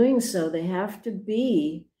in doing so, they have to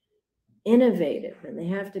be innovative, and they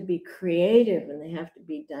have to be creative, and they have to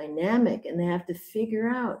be dynamic, and they have to figure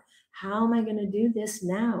out, how am I going to do this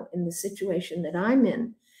now in the situation that I'm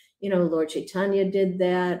in? You know, Lord Chaitanya did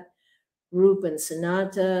that, Rupa and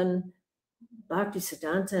Sanatan,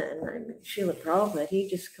 Bhaktisiddhanta, and Srila Prabhupada, he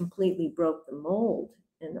just completely broke the mold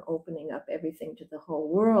in opening up everything to the whole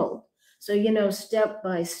world. So, you know, step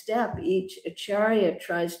by step, each acharya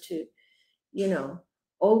tries to, you know,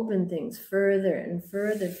 open things further and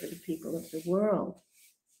further for the people of the world.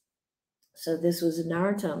 So this was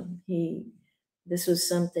Narottam. This was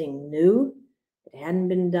something new. It hadn't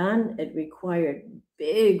been done. It required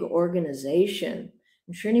big organization.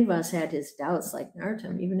 And Srinivas had his doubts, like,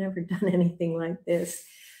 Narottam, you've never done anything like this.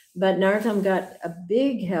 But Narottam got a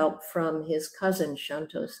big help from his cousin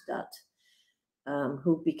Shantos Dutt,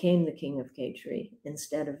 who became the king of Khetri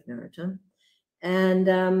instead of Narottam.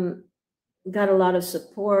 And got a lot of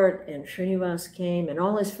support, and Srinivas came, and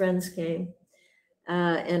all his friends came.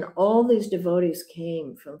 And all these devotees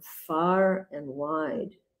came from far and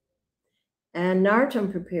wide. And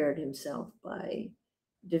Narottam prepared himself by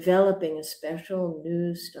developing a special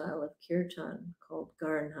new style of kirtan called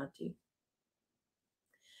Gaura-Nitai.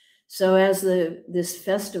 So as this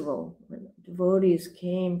festival, when devotees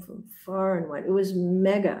came from far and wide, it was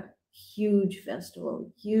mega, huge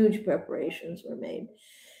festival, huge preparations were made.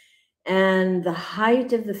 And the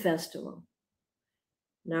height of the festival,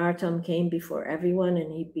 Narottam came before everyone,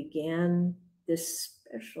 and he began this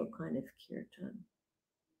special kind of kirtan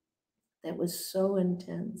that was so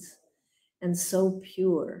intense and so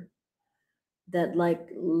pure that, like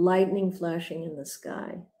lightning flashing in the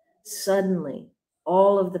sky, suddenly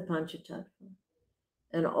all of the Panchatattva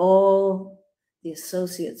and all the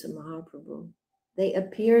associates of Mahaprabhu, they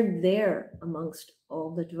appeared there amongst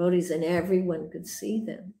all the devotees, and everyone could see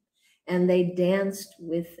them, and they danced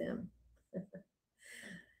with them.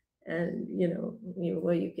 And, you know,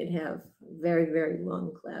 well, you could have very, very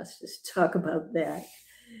long class just talk about that.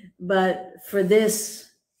 But for this,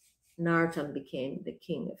 Narottam became the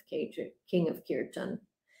king of Kirtan.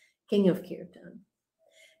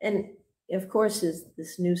 And of course,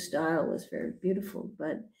 this new style was very beautiful,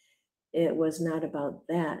 but it was not about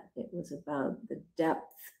that. It was about the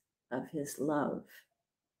depth of his love.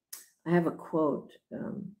 I have a quote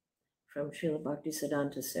from Srila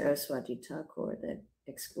Bhaktisiddhanta Saraswati Thakur that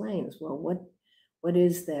explains, well, what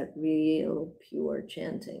is that real pure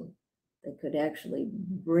chanting that could actually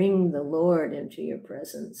bring the Lord into your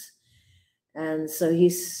presence? And so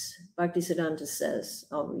Bhaktisiddhanta says,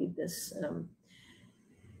 I'll read this.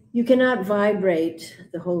 You cannot vibrate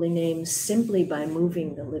the holy name simply by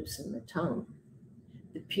moving the lips and the tongue.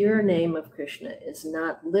 The pure name of Krishna is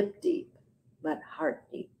not lip deep, but heart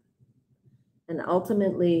deep. And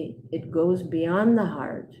ultimately, it goes beyond the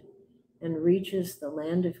heart and reaches the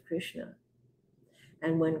land of Krishna.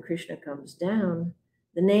 And when Krishna comes down,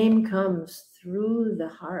 the name comes through the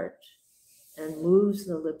heart and moves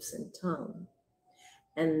the lips and tongue.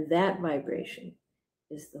 And that vibration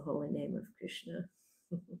is the holy name of Krishna.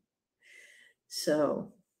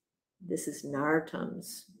 So this is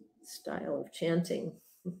Narottam's style of chanting.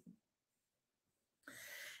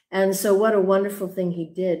 And so what a wonderful thing he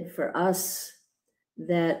did for us,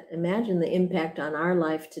 that imagine the impact on our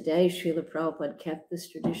life today. Srila Prabhupada kept this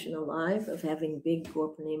tradition alive of having big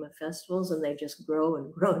Gaur Purnima festivals, and they just grow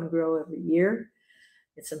and grow and grow every year.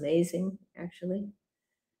 It's amazing, actually.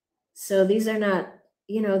 So these are not,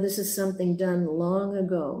 this is something done long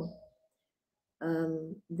ago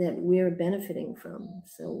that we're benefiting from.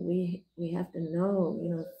 So we have to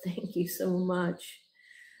know, thank you so much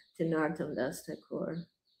to Narottama Das Thakur.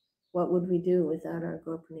 What would we do without our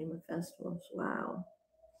Gaur Purnima festivals? Wow.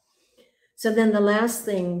 So then the last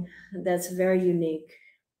thing that's very unique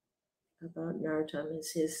about Narottam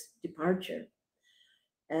is his departure.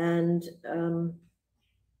 And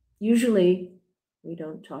usually we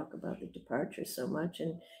don't talk about the departure so much,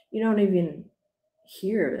 and you don't even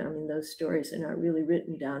hear, those stories are not really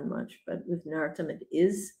written down much, but with Narottam it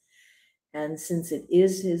is. And since it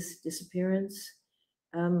is his disappearance,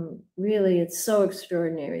 really it's so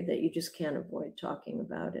extraordinary that you just can't avoid talking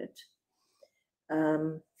about it.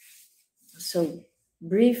 So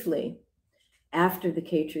briefly, after the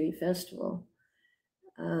Khetri festival,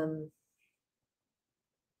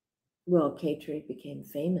 Khetri became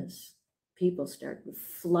famous. People started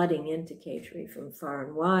flooding into Khetri from far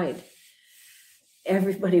and wide.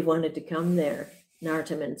 Everybody wanted to come there.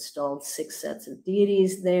 Narottam installed 6 sets of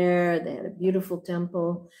deities there. They had a beautiful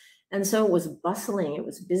temple. And so it was bustling, it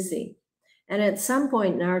was busy. And at some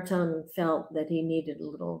point, Narottam felt that he needed a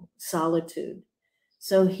little solitude.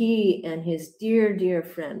 So he and his dear, dear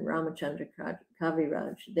friend, Ramachandra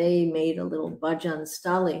Kaviraj, they made a little bhajan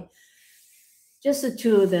stali, just the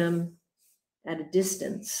two of them at a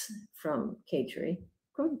distance from Khetri.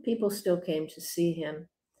 People still came to see him.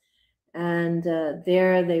 And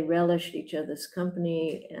there they relished each other's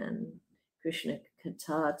company and Krishna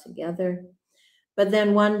Katha together. But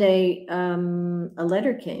then one day, a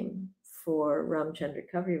letter came for Ramchandra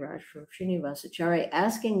Kaviraj from Srinivasacharya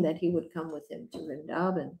asking that he would come with him to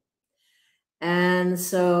Vrindavan. And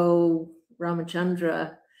so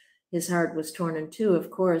Ramachandra, his heart was torn in two.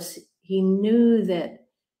 Of course, he knew that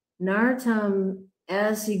Narottam,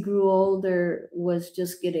 as he grew older, was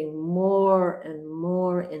just getting more and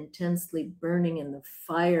more intensely burning in the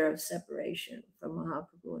fire of separation from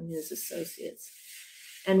Mahaprabhu and his associates.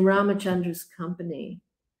 And Ramachandra's company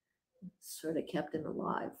sort of kept him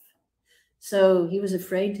alive. So he was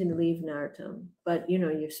afraid to leave Narottam, but you know,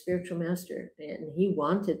 your spiritual master, and he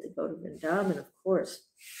wanted to go to Vrindavan, of course.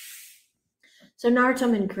 So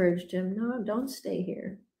Narottam encouraged him, no, don't stay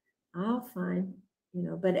here. Oh, fine. You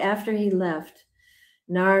know, but after he left,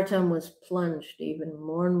 Narottam was plunged even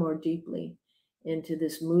more and more deeply into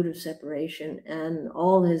this mood of separation, and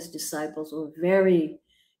all his disciples were very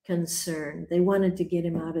concerned. They wanted to get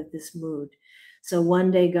him out of this mood. So one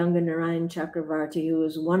day, Ganga Narayan Chakravarti, who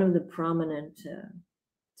was one of the prominent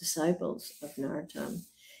disciples of Narottam,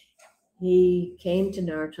 he came to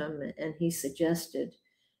Narottam and he suggested,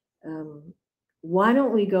 why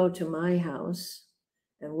don't we go to my house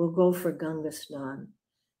and we'll go for Ganga Snan.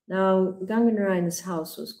 Now, Ganga Narayan's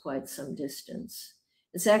house was quite some distance.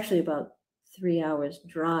 It's actually about 3 hours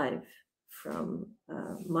drive from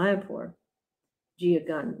Mayapur,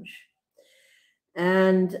 Jiaganj.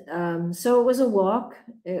 And so it was a walk.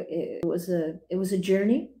 It was a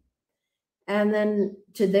journey. And then,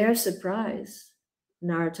 to their surprise,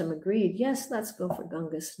 Narottam agreed, yes, let's go for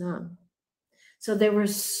Ganga Snan. So they were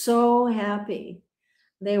so happy.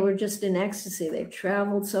 They were just in ecstasy. They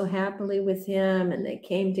traveled so happily with him, and they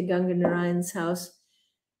came to Ganga Narayan's house.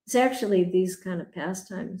 It's actually these kind of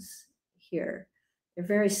pastimes here. They're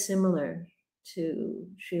very similar to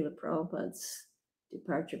Srila Prabhupada's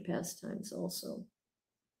departure pastimes also.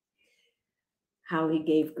 How he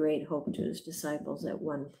gave great hope to his disciples at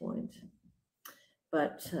one point.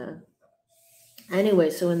 But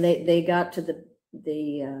anyway, so when they got to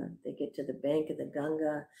they get to the bank of the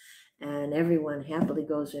Ganga, and everyone happily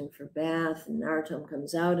goes in for bath, and Narottam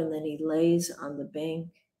comes out, and then he lays on the bank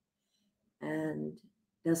and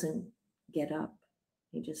doesn't get up.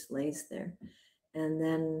 He just lays there. And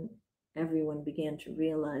then everyone began to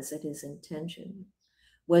realize that his intention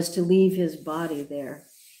was to leave his body there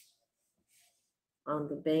on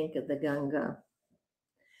the bank of the Ganga.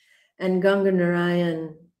 And Ganga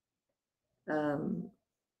Narayan,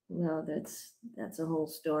 well, that's a whole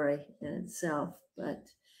story in itself, but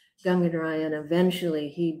Ganga Narayan, eventually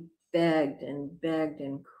he begged and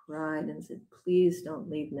cried and said, please don't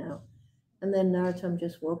leave now. And then Narottam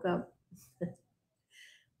just woke up.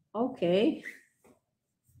 Okay,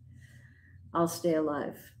 I'll stay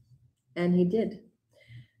alive. And he did.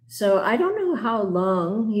 So I don't know how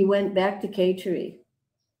long he went back to Khetri.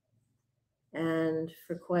 And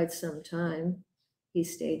for quite some time, he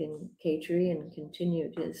stayed in Khetri and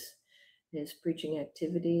continued his preaching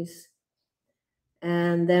activities.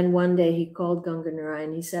 And then one day he called Ganga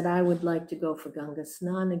Narayan. He said, I would like to go for Ganga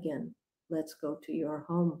Snan again. Let's go to your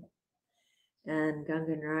home. And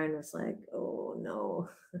Ganga Narayan was like, oh no,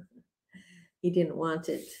 he didn't want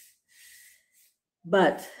it.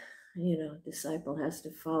 But, you know, disciple has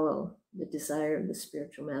to follow the desire of the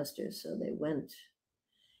spiritual master. So they went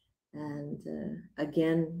and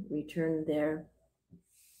again returned there.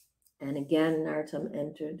 And again, Narottam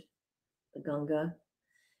entered the Ganga.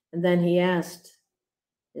 And then he asked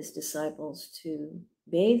his disciples to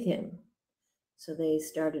bathe him. So they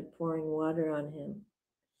started pouring water on him.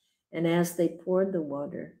 And as they poured the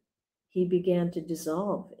water, he began to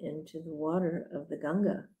dissolve into the water of the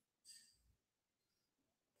Ganga.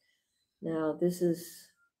 Now, this is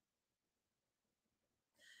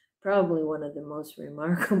probably one of the most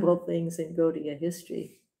remarkable things in Gaudiya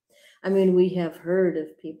history. I mean, we have heard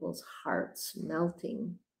of people's hearts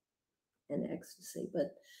melting in ecstasy,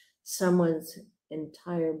 but someone's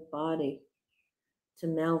entire body to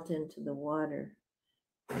melt into the water.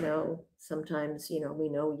 You know, sometimes, you know, we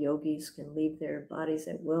know yogis can leave their bodies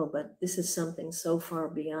at will, but this is something so far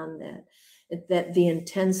beyond that, that the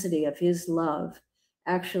intensity of his love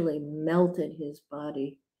actually melted his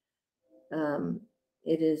body.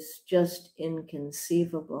 It is just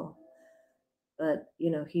inconceivable. But, you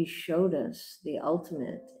know, he showed us the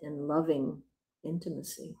ultimate in loving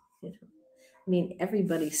intimacy, you know. I mean,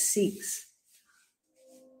 everybody seeks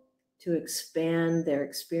to expand their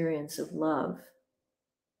experience of love,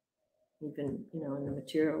 even, you know, in the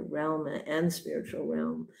material realm and spiritual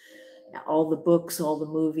realm. All the books, all the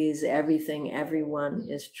movies, everything, everyone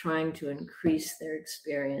is trying to increase their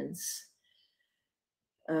experience.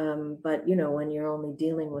 But, you know, when you're only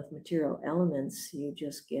dealing with material elements, you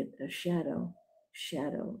just get a shadow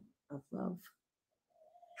of love.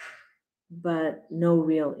 But no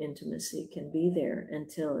real intimacy can be there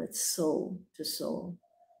until it's soul to soul.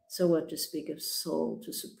 So what to speak of soul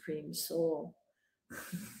to supreme soul?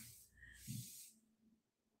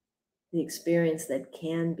 The experience that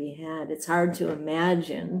can be had. It's hard to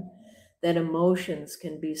imagine that emotions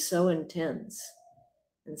can be so intense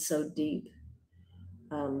and so deep.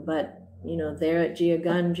 But, you know, there at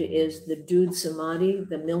Jiaganj is the Dudh Samadhi.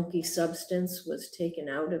 The milky substance was taken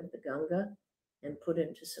out of the Ganga and put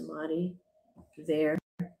into Samadhi there.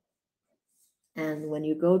 And when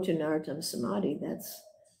you go to Narottama Samadhi,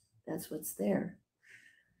 that's what's there.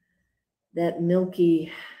 That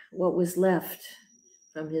milky, what was left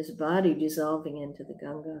from his body dissolving into the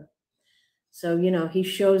Ganga. So, you know, he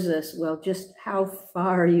shows us, well, just how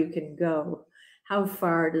far you can go. How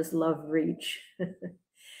far does love reach?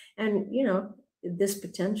 And, you know, this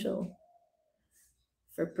potential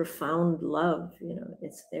for profound love, you know,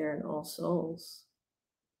 it's there in all souls.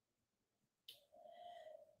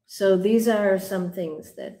 So these are some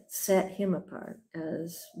things that set him apart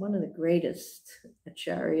as one of the greatest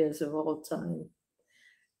acharyas of all time.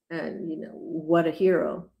 And, you know, what a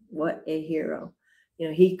hero, what a hero. You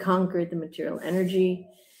know, he conquered the material energy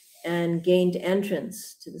and gained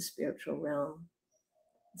entrance to the spiritual realm.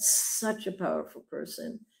 Such a powerful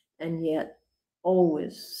person, and yet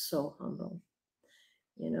always so humble.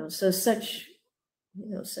 You know, so such, you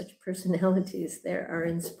know, such personalities, they're our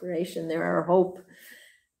inspiration, they're our hope.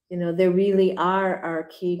 You know, they really are our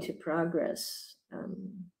key to progress.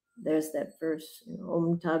 There's that verse, you know,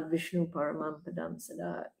 Om Tad Vishnu Paramam Padam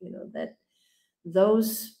Sada, you know, that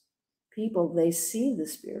those people, they see the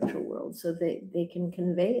spiritual world, so they can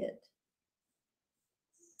convey it.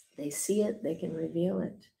 They see it, they can reveal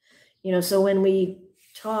it. You know, so when we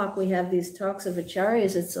talk, we have these talks of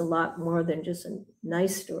acharyas, it's a lot more than just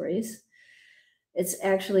nice stories. It's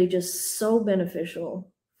actually just so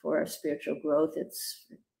beneficial for our spiritual growth. It's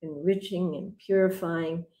enriching and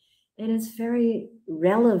purifying, and it's very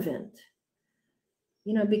relevant,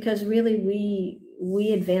 you know, because really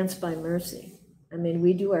we advance by mercy. I mean,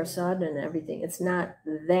 we do our sadhana and everything. It's not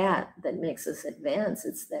that makes us advance,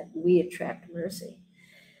 it's that we attract mercy.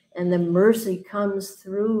 And the mercy comes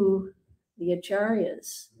through the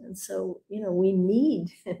acharyas. And so, you know, we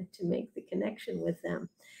need to make the connection with them.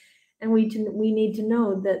 And we need to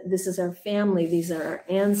know that this is our family, these are our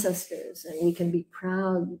ancestors, and we can be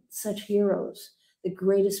proud, such heroes, the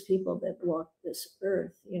greatest people that walked this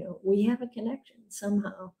earth. You know, we have a connection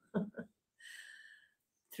somehow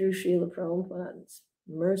through Srila Prabhupada's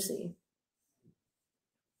mercy.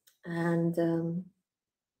 And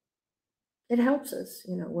it helps us,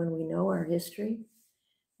 you know, when we know our history,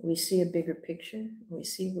 we see a bigger picture, we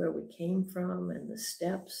see where we came from and the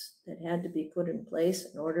steps that had to be put in place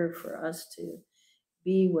in order for us to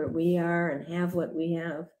be where we are and have what we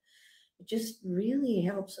have. It just really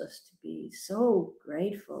helps us to be so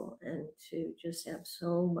grateful and to just have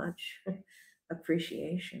so much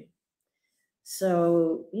appreciation.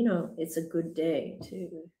 So, you know, it's a good day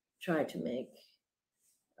to try to make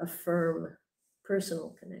a firm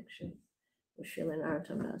personal connection with Srila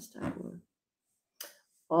Narottama Das Thakur.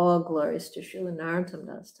 All glories to Srila Narottama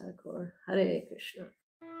Das Thakur. Hare Krishna.